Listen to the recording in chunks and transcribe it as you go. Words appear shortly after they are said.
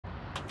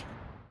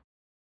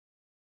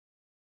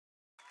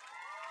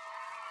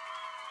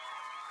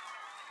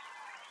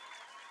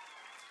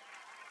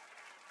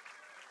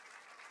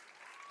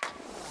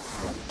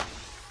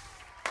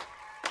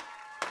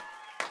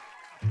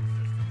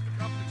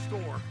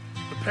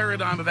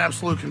paradigm of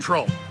absolute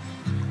control.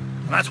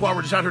 And that's why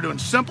we're just out here doing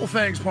simple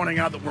things, pointing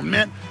out that we're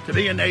meant to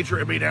be in nature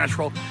and be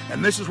natural.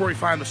 And this is where we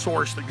find the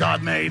source that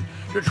God made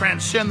to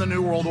transcend the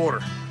New World Order.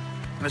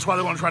 And that's why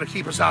they want to try to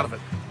keep us out of it.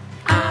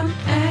 I'm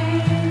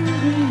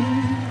angry.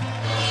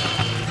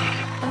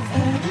 I've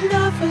had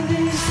enough of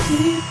these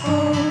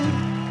people.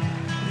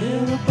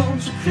 They're a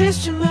bunch of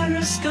Christian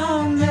murderers,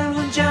 scum. They're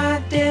on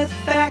giant death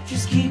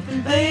factories,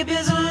 keeping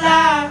babies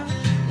alive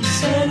and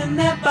selling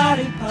their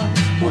body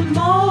parts. What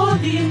more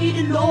do you need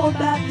to know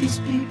about these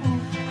people?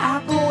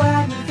 I go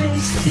out and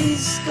face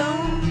these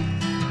scum.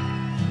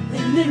 They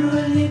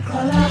literally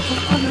crawl out from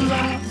under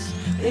rocks.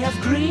 They have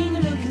green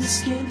looking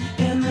skin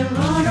and they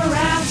run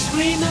around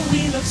screaming,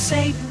 we love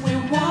Satan, we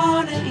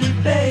wanna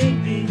eat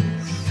babies.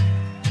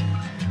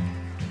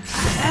 I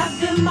have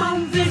them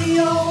on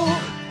video.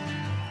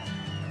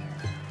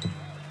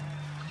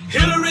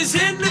 Hillary's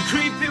in the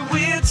creepy,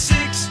 weird,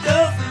 sick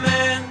stuff,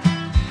 man.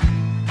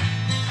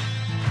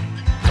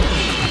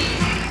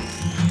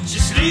 She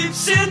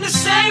sleeps in the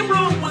same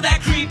room with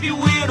that creepy,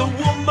 weirdo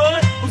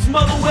woman whose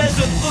mother wears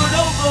a hood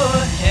over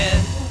her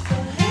head.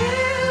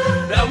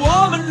 That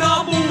woman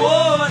number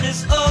one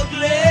is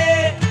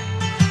ugly.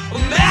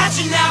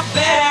 Imagine how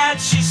bad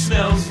she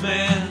smells,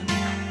 man.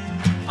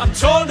 I'm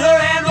told her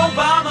and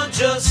Obama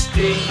just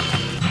stink.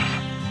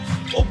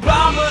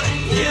 Obama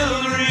and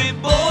Hillary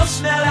both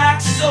smell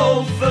like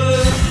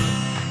sulfur.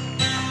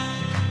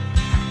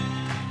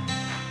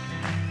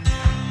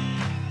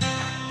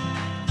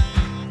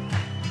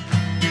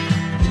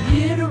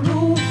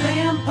 Literal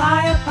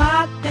vampire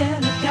pot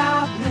and the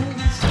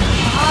goblins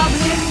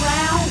hobbling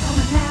around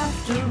coming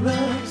after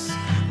us.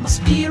 My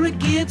spirit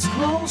gets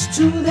close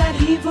to that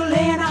evil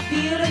and I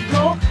feel it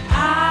go.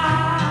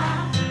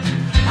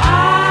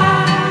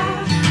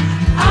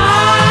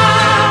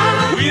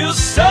 We're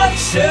such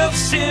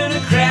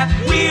self-centered crap,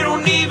 we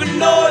don't even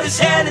notice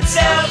hell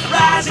itself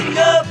rising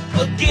up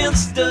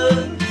against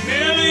us.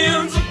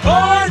 Millions of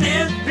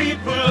pointed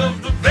people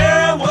of the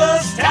very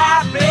worst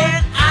type,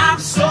 and I'm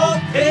so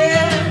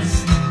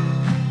pissed.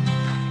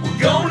 We're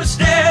gonna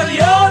steal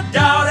your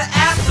daughter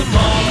at the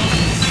mall.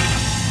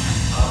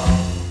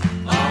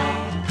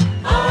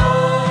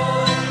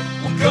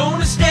 We're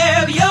gonna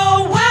steal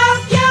your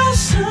wife, your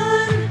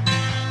son.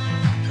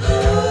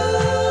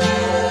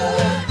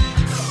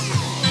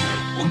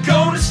 We're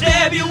gonna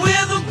stab you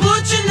with a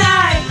butcher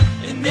knife,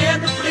 and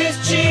then the police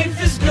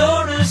chief is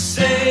gonna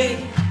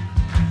say,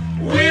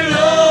 we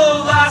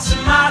love our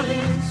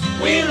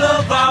Somalis, we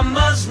love our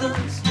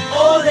Muslims.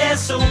 Oh, they're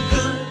so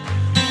good,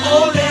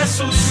 oh, they're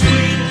so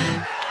sweet.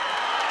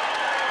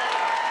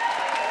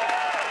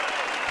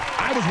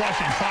 I was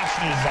watching Fox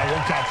News as I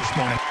worked out this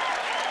morning.